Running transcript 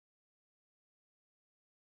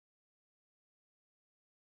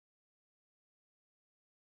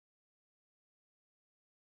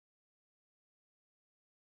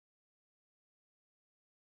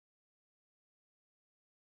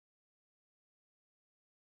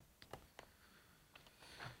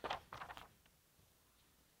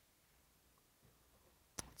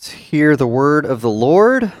hear the word of the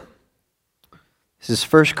Lord. This is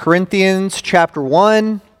 1 Corinthians chapter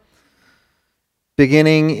 1,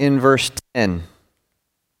 beginning in verse 10.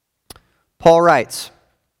 Paul writes,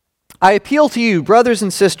 I appeal to you, brothers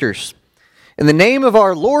and sisters, in the name of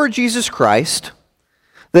our Lord Jesus Christ,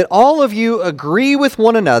 that all of you agree with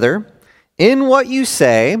one another in what you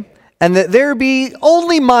say, and that there be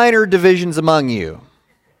only minor divisions among you.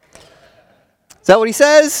 Is that what he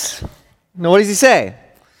says? No, what does he say?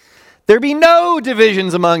 There be no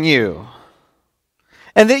divisions among you,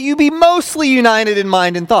 and that you be mostly united in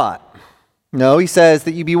mind and thought. No, he says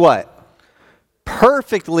that you be what?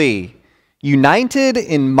 Perfectly united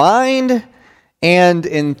in mind and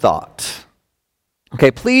in thought.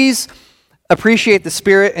 Okay, please appreciate the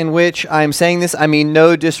spirit in which I'm saying this. I mean,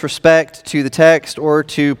 no disrespect to the text or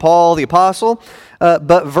to Paul the apostle,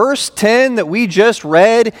 but verse 10 that we just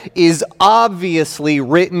read is obviously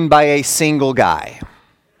written by a single guy.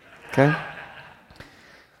 Okay?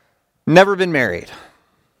 Never been married.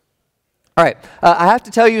 All right, I have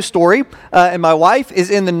to tell you a story, and my wife is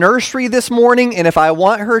in the nursery this morning, and if I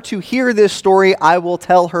want her to hear this story, I will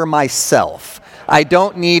tell her myself. I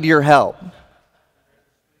don't need your help.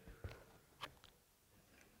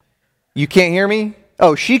 You can't hear me?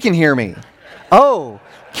 Oh, she can hear me. Oh,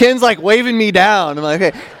 Ken's like waving me down. I'm like,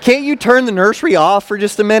 okay, can't you turn the nursery off for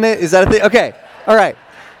just a minute? Is that a thing? Okay, all right.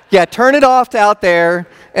 Yeah, turn it off to out there,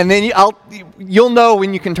 and then you'll know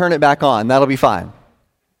when you can turn it back on. That'll be fine.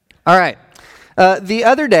 All right. The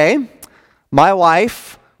other day, my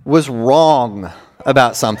wife was wrong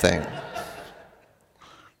about something.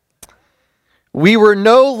 We were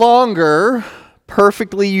no longer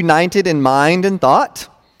perfectly united in mind and thought.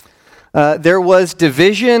 There was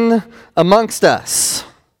division amongst us.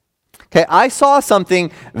 Okay, I saw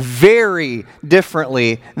something very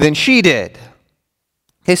differently than she did.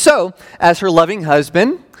 Okay, so as her loving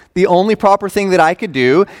husband, the only proper thing that I could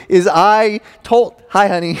do is I told, hi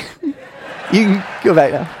honey, you can go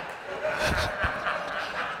back now.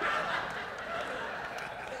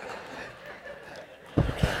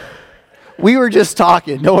 We were just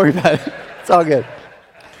talking, don't worry about it. It's all good.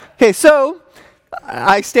 Okay, so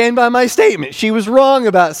I stand by my statement. She was wrong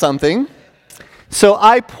about something. So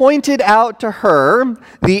I pointed out to her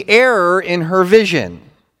the error in her vision.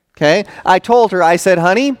 Okay? I told her, I said,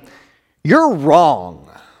 honey, you're wrong.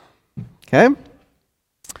 Okay?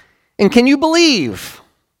 And can you believe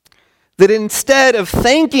that instead of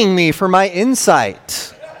thanking me for my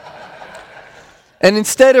insight, and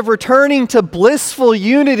instead of returning to blissful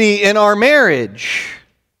unity in our marriage,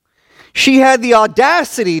 she had the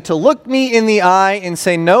audacity to look me in the eye and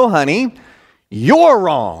say, no, honey, you're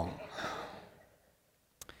wrong.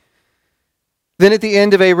 Then at the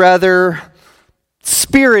end of a rather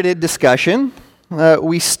spirited discussion,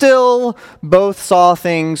 we still both saw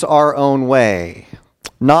things our own way,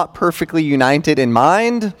 not perfectly united in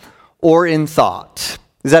mind or in thought.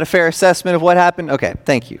 Is that a fair assessment of what happened? Okay,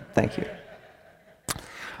 thank you. All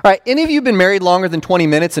right, any of you been married longer than 20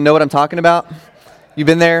 minutes and know what I'm talking about? You've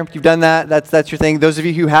been there? You've done that? That's your thing? Those of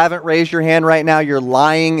you who haven't raised your hand right now, you're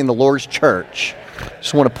lying in the Lord's church.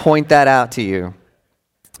 Just want to point that out to you.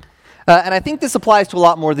 And I think this applies to a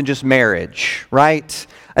lot more than just marriage, right?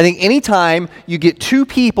 I think anytime you get two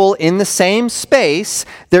people in the same space,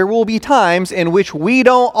 there will be times in which we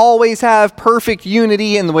don't always have perfect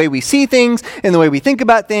unity in the way we see things, in the way we think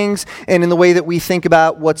about things, and in the way that we think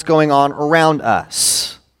about what's going on around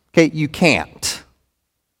us. Okay, you can't.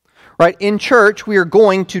 Right? In church, we are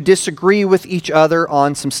going to disagree with each other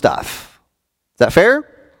on some stuff. Is that fair?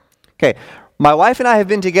 Okay. My wife and I have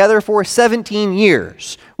been together for 17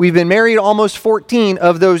 years. We've been married almost 14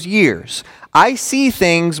 of those years. I see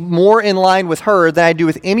things more in line with her than I do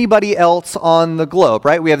with anybody else on the globe,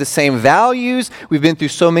 right? We have the same values. We've been through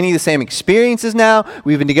so many of the same experiences now.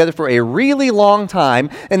 We've been together for a really long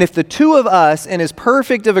time. And if the two of us, in as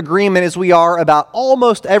perfect of agreement as we are about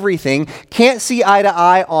almost everything, can't see eye to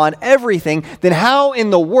eye on everything, then how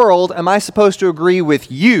in the world am I supposed to agree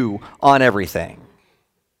with you on everything?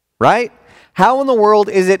 Right? How in the world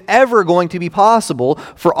is it ever going to be possible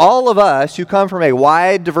for all of us who come from a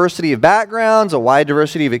wide diversity of backgrounds, a wide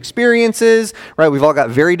diversity of experiences, right? We've all got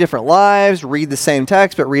very different lives, read the same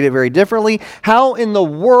text, but read it very differently. How in the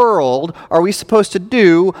world are we supposed to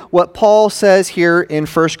do what Paul says here in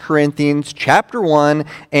 1 Corinthians chapter 1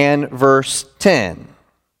 and verse 10?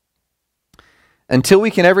 Until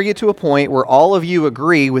we can ever get to a point where all of you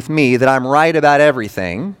agree with me that I'm right about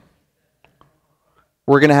everything,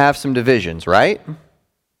 we're going to have some divisions, right?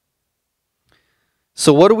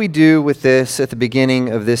 So what do we do with this at the beginning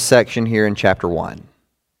of this section here in chapter 1?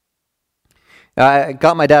 I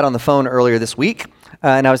got my dad on the phone earlier this week.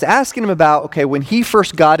 And I was asking him about, okay, when he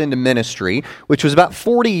first got into ministry, which was about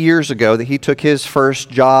 40 years ago that he took his first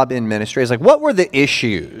job in ministry, I was like, what were the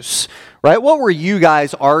issues, right? What were you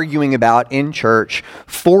guys arguing about in church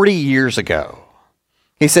 40 years ago?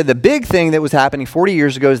 He said the big thing that was happening 40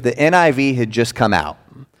 years ago is the NIV had just come out,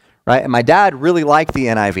 right? And my dad really liked the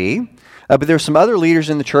NIV, but there's some other leaders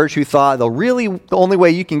in the church who thought the only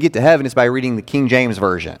way you can get to heaven is by reading the King James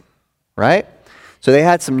Version, right? So they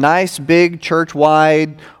had some nice, big,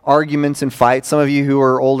 church-wide arguments and fights. Some of you who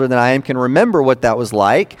are older than I am can remember what that was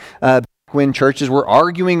like when churches were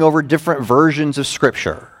arguing over different versions of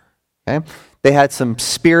Scripture. Okay? They had some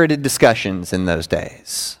spirited discussions in those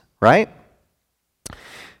days, right?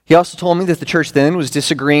 He also told me that the church then was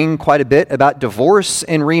disagreeing quite a bit about divorce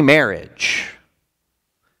and remarriage.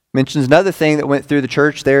 Mentions another thing that went through the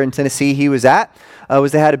church there in Tennessee he was at,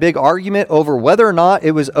 was they had a big argument over whether or not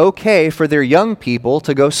it was okay for their young people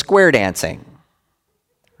to go square dancing.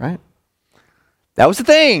 Right? That was the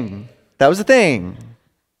thing. That was the thing.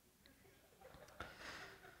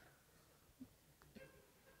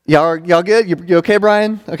 Y'all good? You okay,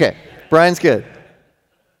 Brian? Okay. Brian's good.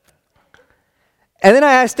 And then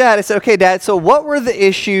I asked Dad, I said, okay, Dad, so what were the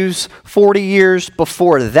issues 40 years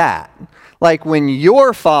before that? Like when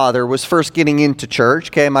your father was first getting into church,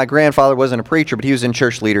 okay, my grandfather wasn't a preacher, but he was in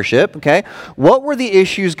church leadership, okay? What were the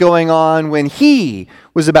issues going on when he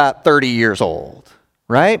was about 30 years old,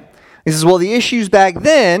 right? He says, well, the issues back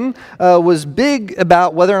then was big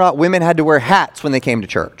about whether or not women had to wear hats when they came to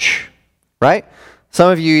church, right? Some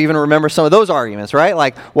of you even remember some of those arguments, right?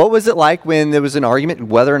 Like, what was it like when there was an argument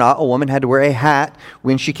whether or not a woman had to wear a hat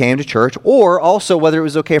when she came to church, or also whether it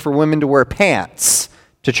was okay for women to wear pants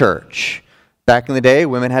to church? Back in the day,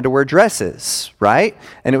 women had to wear dresses, right?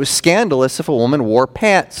 And it was scandalous if a woman wore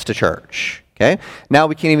pants to church, okay? Now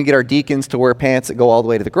we can't even get our deacons to wear pants that go all the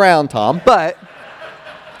way to the ground, Tom, but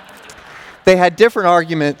they had different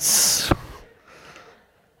arguments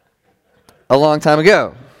a long time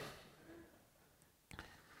ago.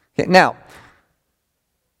 Okay, now,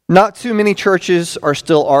 not too many churches are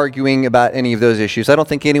still arguing about any of those issues. I don't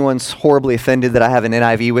think anyone's horribly offended that I have an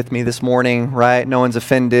NIV with me this morning, right? No one's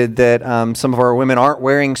offended that some of our women aren't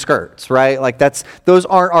wearing skirts, right? Like those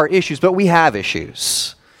aren't our issues, but we have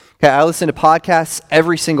issues. Okay, I listen to podcasts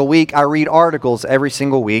every single week. I read articles every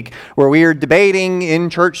single week where we are debating in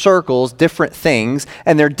church circles different things,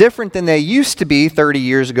 and they're different than they used to be 30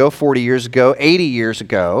 years ago, 40 years ago, 80 years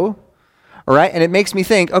ago. All right, and it makes me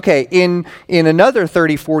think, okay, in another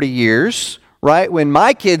 30, 40 years, right, when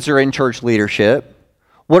my kids are in church leadership,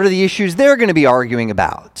 what are the issues they're going to be arguing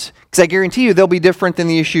about? Because I guarantee you they'll be different than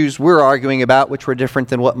the issues we're arguing about, which were different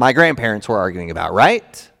than what my grandparents were arguing about,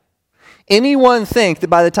 right? Anyone think that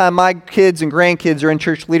by the time my kids and grandkids are in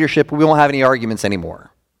church leadership, we won't have any arguments anymore?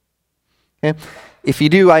 Okay? If you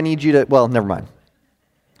do, I need you to, well, never mind.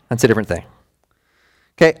 That's a different thing.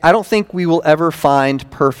 Okay, I don't think we will ever find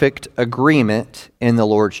perfect agreement in the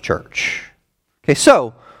Lord's church. Okay,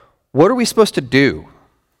 so what are we supposed to do?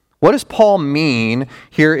 What does Paul mean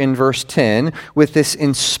here in verse 10 with this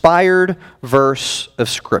inspired verse of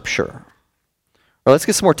Scripture? Well, let's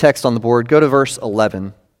get some more text on the board. Go to verse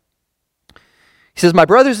 11. He says, "My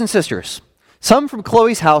brothers and sisters, some from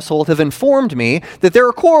Chloe's household have informed me that there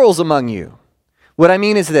are quarrels among you. What I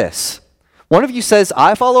mean is this. One of you says,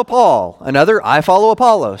 I follow Paul. Another, I follow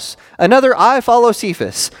Apollos. Another, I follow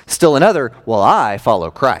Cephas. Still another, well, I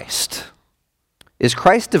follow Christ. Is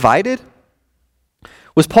Christ divided?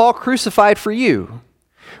 Was Paul crucified for you?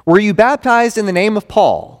 Were you baptized in the name of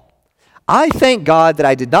Paul? I thank God that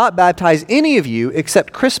I did not baptize any of you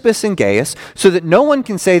except Crispus and Gaius, so that no one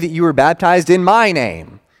can say that you were baptized in my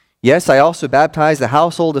name. Yes, I also baptized the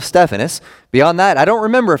household of Stephanas. Beyond that, I don't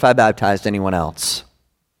remember if I baptized anyone else.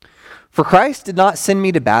 For Christ did not send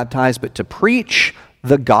me to baptize, but to preach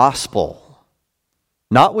the gospel,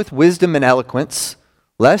 not with wisdom and eloquence,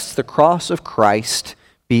 lest the cross of Christ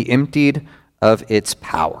be emptied of its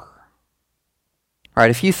power." All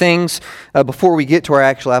right, a few things before we get to our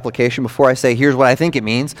actual application, before I say, here's what I think it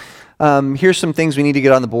means. Here's some things we need to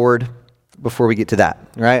get on the board before we get to that,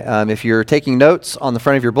 right? If you're taking notes on the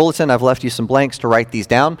front of your bulletin, I've left you some blanks to write these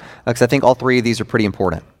down, because I think all three of these are pretty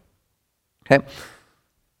important. Okay?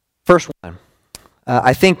 First one,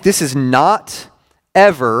 I think this is not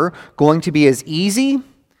ever going to be as easy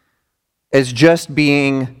as just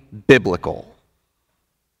being biblical.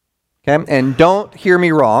 Okay? And don't hear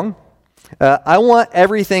me wrong. I want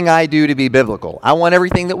everything I do to be biblical. I want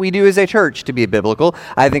everything that we do as a church to be biblical.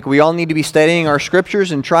 I think we all need to be studying our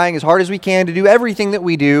scriptures and trying as hard as we can to do everything that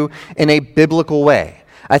we do in a biblical way.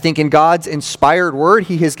 I think in God's inspired word,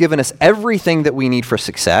 He has given us everything that we need for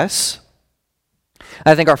success.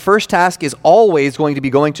 I think our first task is always going to be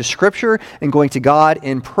going to Scripture and going to God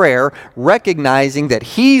in prayer, recognizing that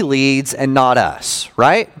He leads and not us,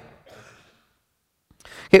 right?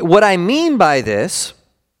 Okay, what I mean by this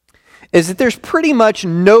is that there's pretty much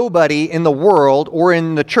nobody in the world or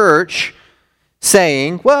in the church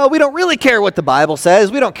saying, well, we don't really care what the Bible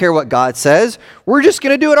says, we don't care what God says, we're just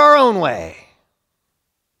going to do it our own way.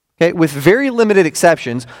 Okay, with very limited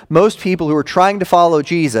exceptions, most people who are trying to follow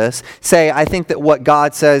Jesus say, I think that what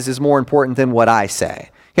God says is more important than what I say.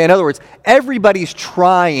 Okay, in other words, everybody's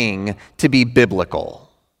trying to be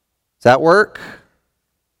biblical. Does that work?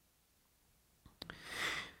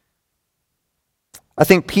 I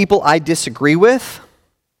think people I disagree with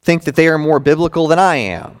think that they are more biblical than I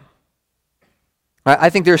am.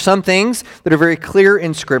 I think there are some things that are very clear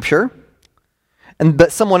in Scripture,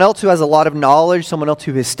 but someone else who has a lot of knowledge, someone else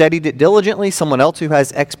who has studied it diligently, someone else who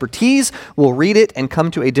has expertise will read it and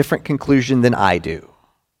come to a different conclusion than I do.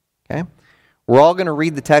 Okay? We're all going to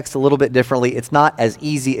read the text a little bit differently. It's not as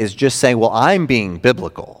easy as just saying, well, I'm being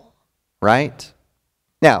biblical, right?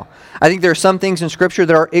 Now, I think there are some things in Scripture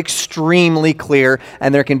that are extremely clear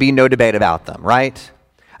and there can be no debate about them, right?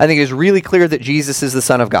 I think it is really clear that Jesus is the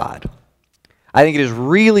Son of God. I think it is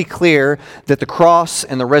really clear that the cross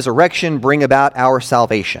and the resurrection bring about our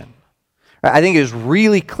salvation. I think it is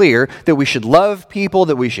really clear that we should love people,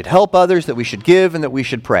 that we should help others, that we should give, and that we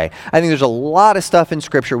should pray. I think there's a lot of stuff in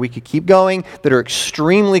Scripture we could keep going that are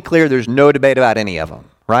extremely clear. There's no debate about any of them,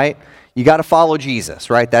 right? You got to follow Jesus,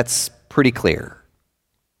 right? That's pretty clear.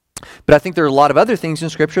 But I think there are a lot of other things in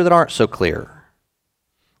Scripture that aren't so clear.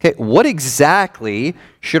 Okay, what exactly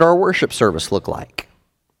should our worship service look like?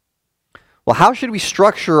 Well, how should we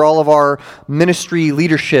structure all of our ministry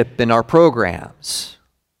leadership and our programs?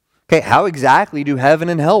 Okay, how exactly do heaven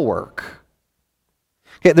and hell work?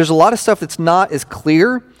 Okay, there's a lot of stuff that's not as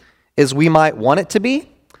clear as we might want it to be,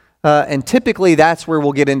 and typically that's where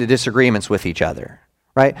we'll get into disagreements with each other,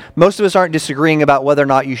 right? Most of us aren't disagreeing about whether or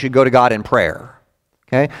not you should go to God in prayer,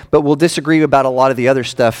 okay? But we'll disagree about a lot of the other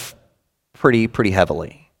stuff pretty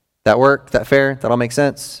heavily. That work? That fair? That all make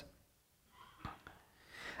sense?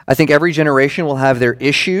 I think every generation will have their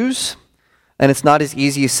issues, and it's not as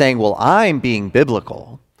easy as saying, well, I'm being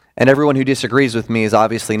biblical, and everyone who disagrees with me is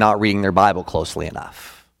obviously not reading their Bible closely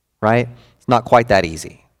enough, right? It's not quite that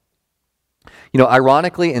easy. You know,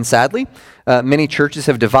 ironically and sadly, many churches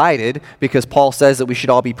have divided because Paul says that we should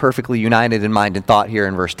all be perfectly united in mind and thought here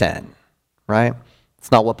in verse 10, right?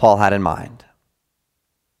 It's not what Paul had in mind.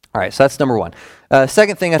 All right, so that's number one.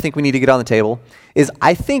 Second thing I think we need to get on the table is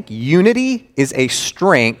I think unity is a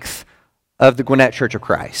strength of the Gwinnett Church of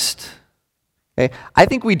Christ. Okay? I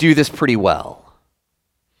think we do this pretty well.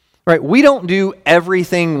 Right? We don't do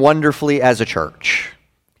everything wonderfully as a church.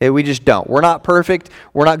 Okay? We just don't. We're not perfect.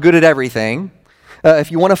 We're not good at everything.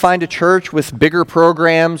 If you want to find a church with bigger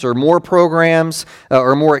programs or more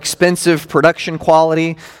expensive production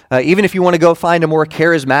quality, even if you want to go find a more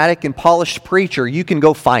charismatic and polished preacher, you can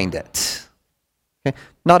go find it. Okay?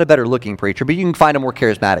 Not a better looking preacher, but you can find a more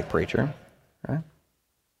charismatic preacher. Right?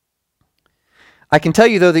 I can tell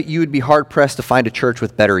you, though, that you would be hard-pressed to find a church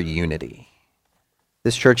with better unity.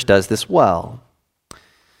 This church does this well.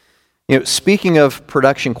 You know, speaking of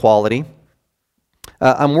production quality,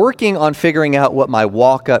 I'm working on figuring out what my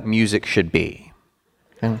walk-up music should be.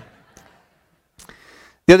 Okay?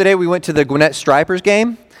 The other day we went to the Gwinnett Stripers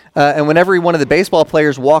game, and whenever one of the baseball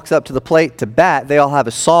players walks up to the plate to bat, they all have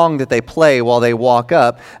a song that they play while they walk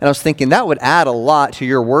up. And I was thinking that would add a lot to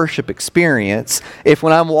your worship experience if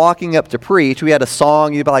when I'm walking up to preach, we had a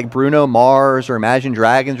song either like Bruno Mars or Imagine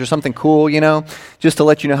Dragons or something cool, you know, just to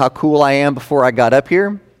let you know how cool I am before I got up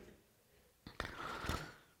here.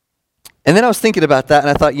 And then I was thinking about that,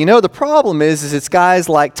 and I thought, you know, the problem is it's guys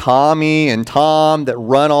like Tommy and Tom that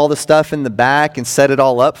run all the stuff in the back and set it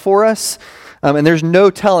all up for us. And there's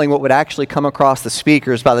no telling what would actually come across the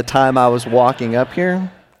speakers by the time I was walking up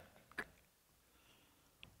here.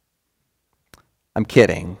 I'm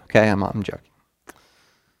kidding, okay? I'm joking.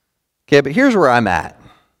 Okay, but here's where I'm at.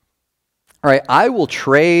 All right, I will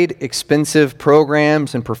trade expensive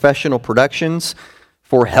programs and professional productions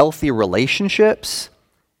for healthy relationships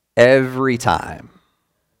every time.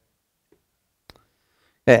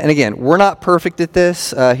 And again, we're not perfect at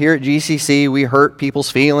this. Here at GCC, we hurt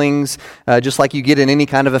people's feelings, just like you get in any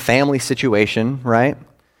kind of a family situation, right?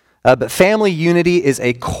 But family unity is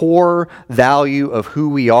a core value of who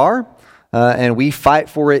we are, and we fight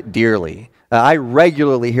for it dearly. I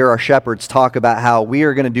regularly hear our shepherds talk about how we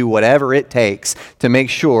are going to do whatever it takes to make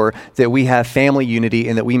sure that we have family unity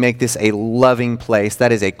and that we make this a loving place.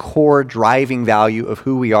 That is a core driving value of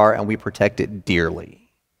who we are, and we protect it dearly.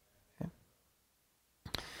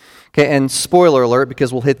 Okay, and spoiler alert,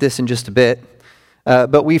 because we'll hit this in just a bit,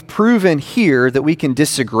 but we've proven here that we can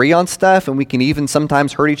disagree on stuff and we can even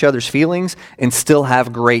sometimes hurt each other's feelings and still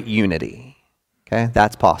have great unity. Okay,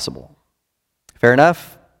 that's possible. Fair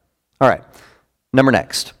enough? All right, number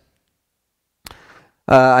next.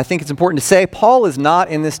 I think it's important to say Paul is not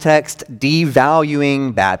in this text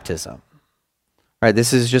devaluing baptism. All right,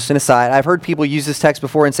 this is just an aside. I've heard people use this text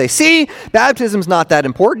before and say, see, baptism's not that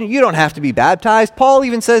important. You don't have to be baptized. Paul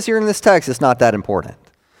even says here in this text it's not that important.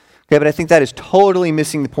 Okay, but I think that is totally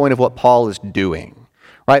missing the point of what Paul is doing.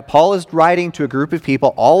 Right? Paul is writing to a group of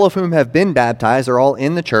people, all of whom have been baptized, they're all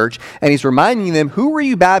in the church, and he's reminding them, who were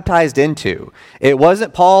you baptized into? It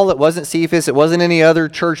wasn't Paul, it wasn't Cephas, it wasn't any other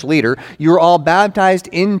church leader. You were all baptized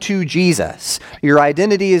into Jesus. Your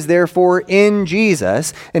identity is therefore in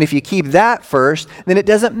Jesus, and if you keep that first, then it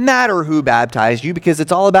doesn't matter who baptized you because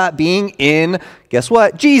it's all about being in, guess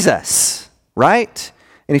what? Jesus, right?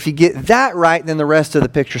 And if you get that right, then the rest of the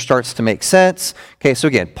picture starts to make sense. Okay, so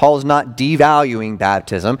again, Paul is not devaluing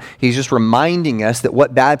baptism. He's just reminding us that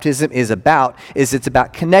what baptism is about is it's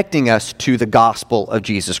about connecting us to the gospel of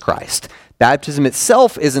Jesus Christ. Baptism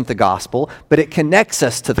itself isn't the gospel, but it connects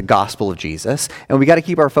us to the gospel of Jesus, and we got to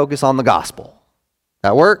keep our focus on the gospel.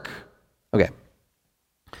 That work? Okay.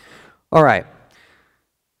 All right.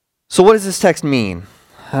 So what does this text mean?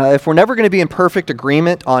 If we're never going to be in perfect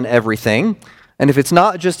agreement on everything, and if it's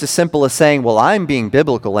not just as simple as saying, well, I'm being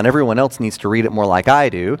biblical and everyone else needs to read it more like I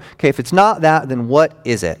do, okay, if it's not that, then what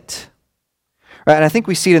is it? Right, and I think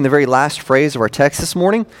we see it in the very last phrase of our text this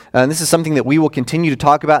morning. And this is something that we will continue to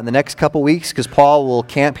talk about in the next couple weeks because Paul will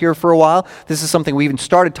camp here for a while. This is something we even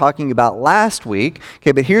started talking about last week.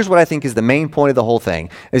 Okay, but here's what I think is the main point of the whole thing,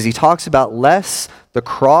 is he talks about lest the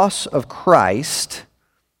cross of Christ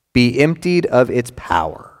be emptied of its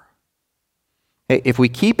power. If we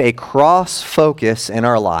keep a cross focus in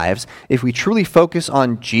our lives, if we truly focus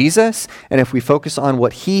on Jesus, and if we focus on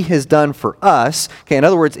what he has done for us, okay, in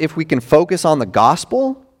other words, if we can focus on the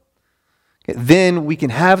gospel, okay, then we can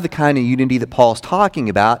have the kind of unity that Paul's talking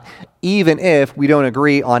about, even if we don't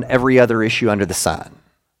agree on every other issue under the sun.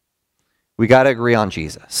 We got to agree on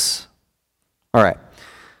Jesus. All right.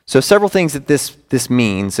 So several things that this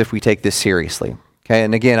means if we take this seriously. Okay,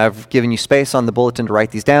 and again, I've given you space on the bulletin to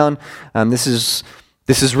write these down. This is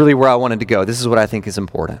really where I wanted to go. This is what I think is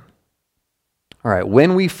important. All right,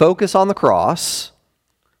 when we focus on the cross,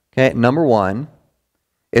 okay, number one,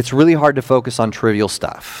 it's really hard to focus on trivial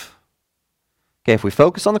stuff. Okay, if we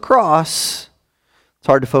focus on the cross, it's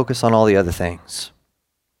hard to focus on all the other things.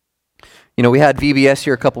 You know, we had VBS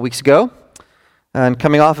here a couple weeks ago, and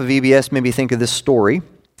coming off of VBS made me think of this story.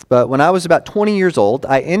 But when I was about 20 years old,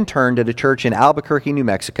 I interned at a church in Albuquerque, New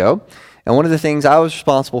Mexico. And one of the things I was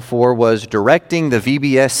responsible for was directing the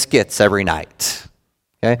VBS skits every night.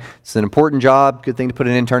 Okay? It's an important job, good thing to put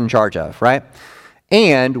an intern in charge of, right?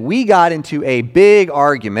 And we got into a big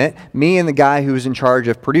argument, me and the guy who was in charge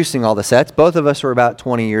of producing all the sets. Both of us were about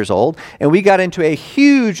 20 years old. And we got into a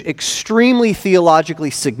huge, extremely theologically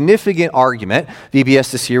significant argument.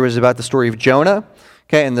 VBS this year was about the story of Jonah.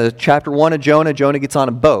 Okay, in the chapter 1 of Jonah, Jonah gets on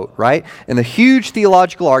a boat, right? And the huge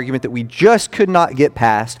theological argument that we just could not get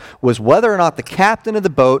past was whether or not the captain of the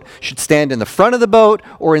boat should stand in the front of the boat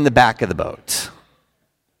or in the back of the boat.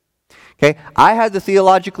 Okay, I had the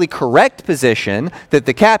theologically correct position that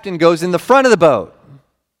the captain goes in the front of the boat.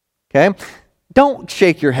 Okay, don't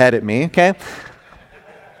shake your head at me, okay?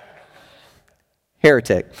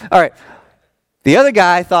 Heretic. All right. The other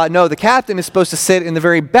guy thought, no, the captain is supposed to sit in the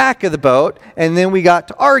very back of the boat, and then we got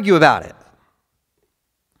to argue about it.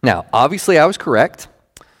 Now, obviously I was correct,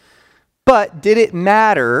 but did it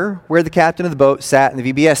matter where the captain of the boat sat in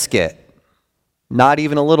the VBS skit? Not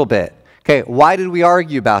even a little bit. Okay, why did we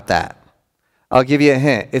argue about that? I'll give you a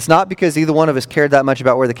hint. It's not because either one of us cared that much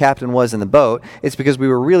about where the captain was in the boat. It's because we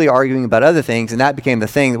were really arguing about other things, and that became the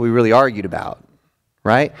thing that we really argued about.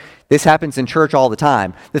 Right? This happens in church all the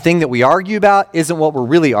time. The thing that we argue about isn't what we're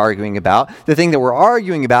really arguing about. The thing that we're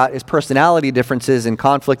arguing about is personality differences and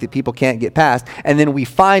conflict that people can't get past, and then we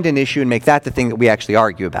find an issue and make that the thing that we actually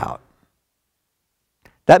argue about.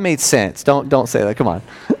 That made sense. Don't say that. Come on.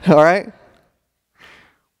 All right?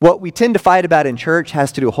 What we tend to fight about in church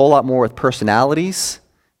has to do a whole lot more with personalities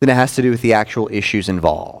than it has to do with the actual issues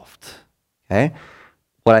involved. Okay?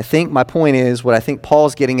 What I think my point is, what I think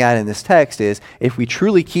Paul's getting at in this text is, if we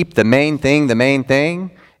truly keep the main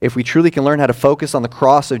thing, if we truly can learn how to focus on the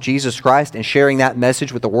cross of Jesus Christ and sharing that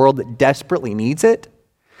message with the world that desperately needs it,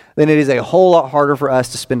 then it is a whole lot harder for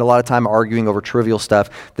us to spend a lot of time arguing over trivial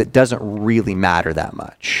stuff that doesn't really matter that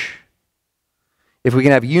much. If we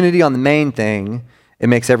can have unity on the main thing, it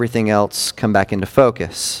makes everything else come back into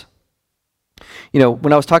focus.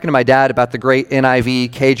 When I was talking to my dad about the great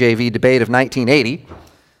NIV KJV debate of 1980,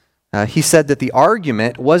 he said that the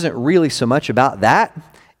argument wasn't really so much about that.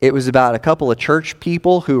 It was about a couple of church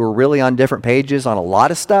people who were really on different pages on a lot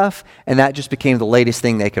of stuff, and that just became the latest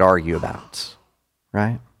thing they could argue about,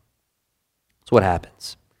 right? That's what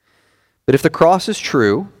happens. But if the cross is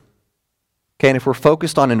true, okay, and if we're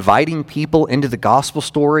focused on inviting people into the gospel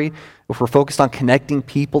story, if we're focused on connecting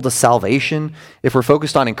people to salvation, if we're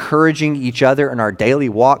focused on encouraging each other in our daily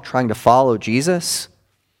walk, trying to follow Jesus,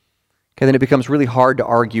 okay, then it becomes really hard to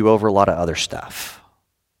argue over a lot of other stuff.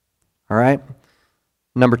 All right?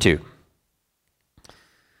 Number 2,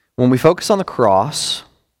 when we focus on the cross,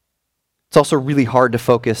 it's also really hard to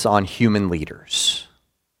focus on human leaders.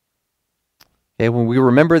 Okay, when we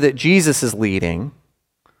remember that Jesus is leading,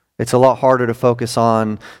 it's a lot harder to focus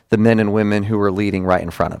on the men and women who are leading right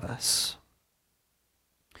in front of us.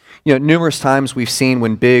 Numerous times we've seen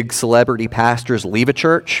when big celebrity pastors leave a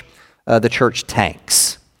church, the church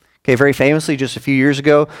tanks. Okay, very famously, just a few years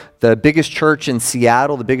ago, the biggest church in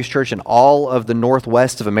Seattle, the biggest church in all of the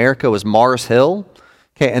Northwest of America was Mars Hill.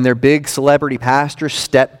 Okay, and their big celebrity pastor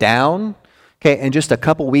stepped down. Okay, and just a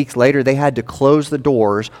couple weeks later, they had to close the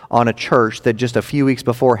doors on a church that just a few weeks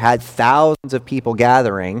before had thousands of people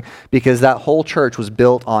gathering because that whole church was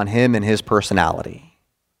built on him and his personality.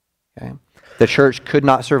 Okay, the church could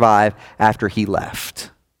not survive after he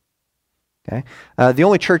left. Okay, the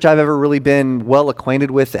only church I've ever really been well acquainted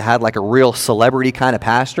with that had like a real celebrity kind of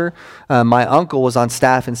pastor, my uncle was on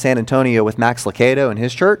staff in San Antonio with Max Lucado in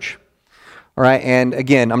his church. All right, and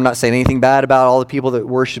again, I'm not saying anything bad about all the people that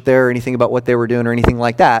worship there or anything about what they were doing or anything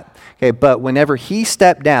like that. Okay, but whenever he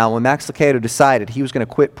stepped down, when Max Lucado decided he was going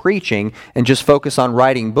to quit preaching and just focus on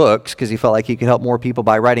writing books because he felt like he could help more people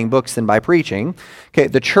by writing books than by preaching, okay,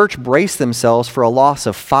 the church braced themselves for a loss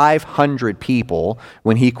of 500 people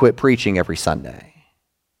when he quit preaching every Sunday.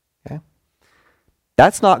 Okay,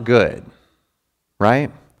 that's not good,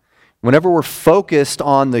 right? Whenever we're focused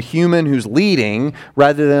on the human who's leading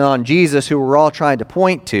rather than on Jesus who we're all trying to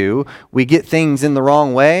point to, we get things in the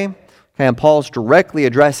wrong way. Okay, and Paul's directly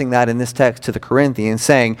addressing that in this text to the Corinthians,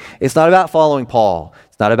 saying it's not about following Paul.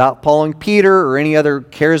 It's not about following Peter or any other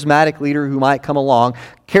charismatic leader who might come along.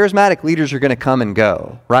 Charismatic leaders are going to come and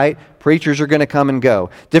go, right? Preachers are going to come and go.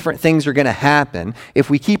 Different things are going to happen. If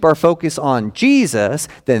we keep our focus on Jesus,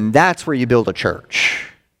 then that's where you build a church.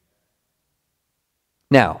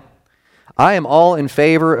 Now, I am all in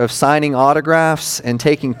favor of signing autographs and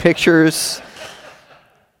taking pictures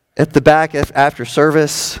at the back after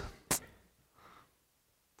service.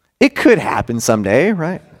 It could happen someday,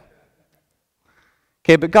 right?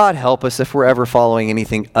 Okay, but God help us if we're ever following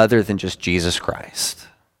anything other than just Jesus Christ.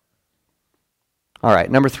 All right,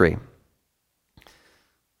 number 3.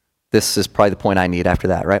 This is probably the point I need after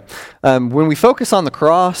that, right? When we focus on the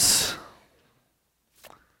cross,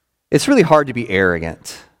 it's really hard to be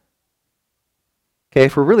arrogant. Okay,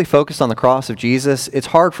 if we're really focused on the cross of Jesus, it's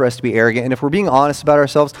hard for us to be arrogant. And if we're being honest about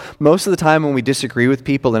ourselves, most of the time when we disagree with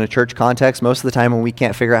people in a church context, most of the time when we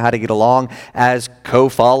can't figure out how to get along as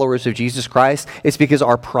co-followers of Jesus Christ, it's because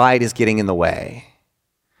our pride is getting in the way.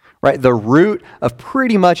 Right? The root of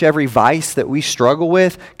pretty much every vice that we struggle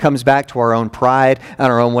with comes back to our own pride and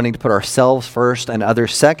our own wanting to put ourselves first and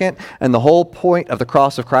others second. And the whole point of the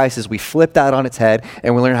cross of Christ is we flip that on its head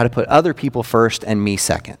and we learn how to put other people first and me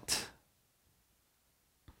second.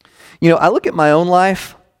 I look at my own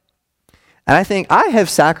life, and I think I have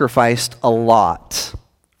sacrificed a lot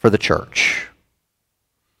for the church.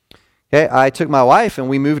 Okay, I took my wife, and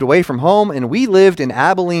we moved away from home, and we lived in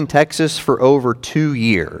Abilene, Texas for over 2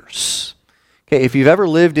 years. Okay, if you've ever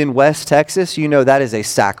lived in West Texas, you know that is a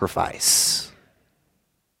sacrifice.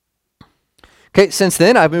 Okay, since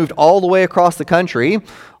then, I've moved all the way across the country,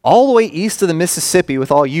 all the way east of the Mississippi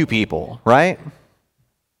with all you people, right?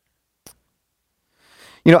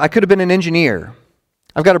 I could have been an engineer.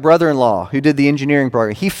 I've got a brother-in-law who did the engineering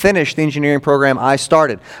program. He finished the engineering program I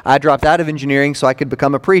started. I dropped out of engineering so I could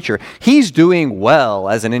become a preacher. He's doing well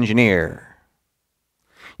as an engineer.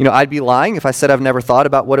 I'd be lying if I said I've never thought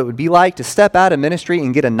about what it would be like to step out of ministry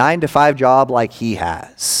and get a 9-to-5 job like he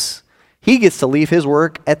has. He gets to leave his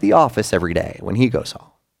work at the office every day when he goes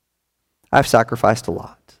home. I've sacrificed a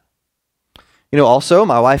lot. Also,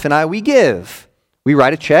 my wife and I, we give. We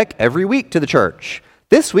write a check every week to the church.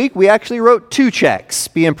 This week, we actually wrote 2 checks.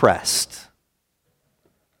 Be impressed.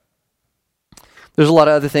 There's a lot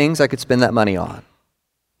of other things I could spend that money on.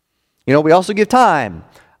 We also give time.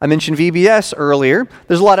 I mentioned VBS earlier.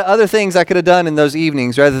 There's a lot of other things I could have done in those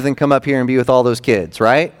evenings rather than come up here and be with all those kids,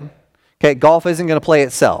 right? Okay, golf isn't going to play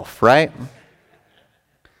itself, right?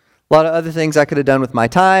 A lot of other things I could have done with my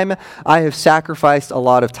time. I have sacrificed a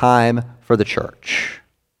lot of time for the church.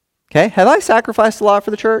 Okay, have I sacrificed a lot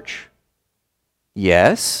for the church?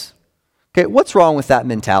 Yes. Okay, what's wrong with that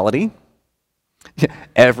mentality?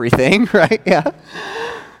 Everything, right? Yeah.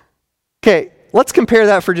 Okay, let's compare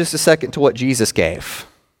that for just a second to what Jesus gave.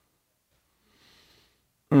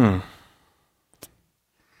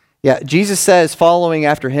 Yeah, Jesus says following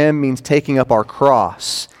after him means taking up our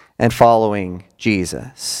cross and following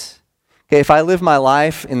Jesus. Okay, if I live my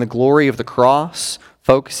life in the glory of the cross,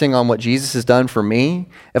 focusing on what Jesus has done for me,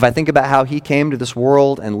 if I think about how he came to this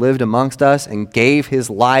world and lived amongst us and gave his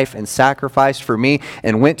life and sacrificed for me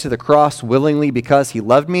and went to the cross willingly because he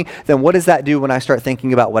loved me, then what does that do when I start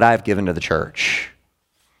thinking about what I've given to the church?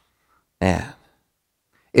 Man,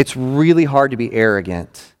 it's really hard to be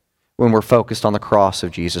arrogant when we're focused on the cross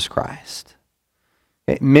of Jesus Christ.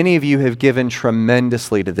 Many of you have given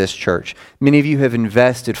tremendously to this church. Many of you have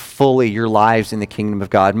invested fully your lives in the kingdom of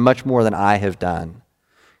God, much more than I have done.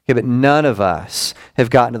 Okay, but none of us have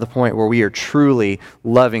gotten to the point where we are truly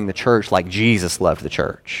loving the church like Jesus loved the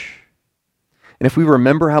church. And if we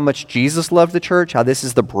remember how much Jesus loved the church, how this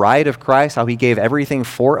is the bride of Christ, how he gave everything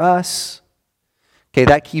for us, okay,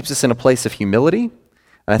 that keeps us in a place of humility.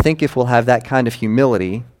 And I think if we'll have that kind of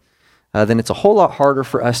humility, then it's a whole lot harder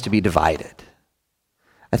for us to be divided.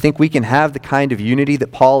 I think we can have the kind of unity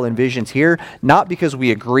that Paul envisions here, not because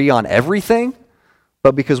we agree on everything,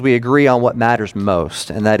 but because we agree on what matters most,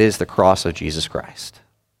 and that is the cross of Jesus Christ.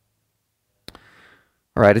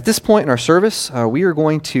 All right, at this point in our service, we are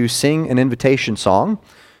going to sing an invitation song.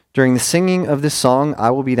 During the singing of this song, I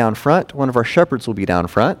will be down front. One of our shepherds will be down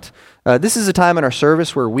front. This is a time in our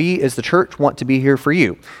service where we as the church want to be here for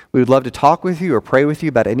you. We would love to talk with you or pray with you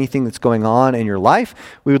about anything that's going on in your life.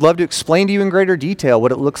 We would love to explain to you in greater detail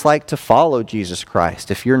what it looks like to follow Jesus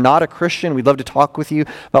Christ. If you're not a Christian, we'd love to talk with you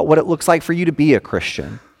about what it looks like for you to be a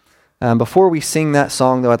Christian. Before we sing that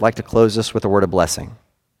song, though, I'd like to close this with a word of blessing.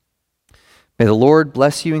 May the Lord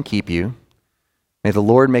bless you and keep you. May the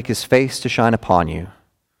Lord make his face to shine upon you.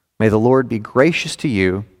 May the Lord be gracious to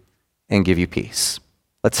you and give you peace.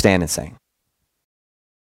 Let's stand and sing.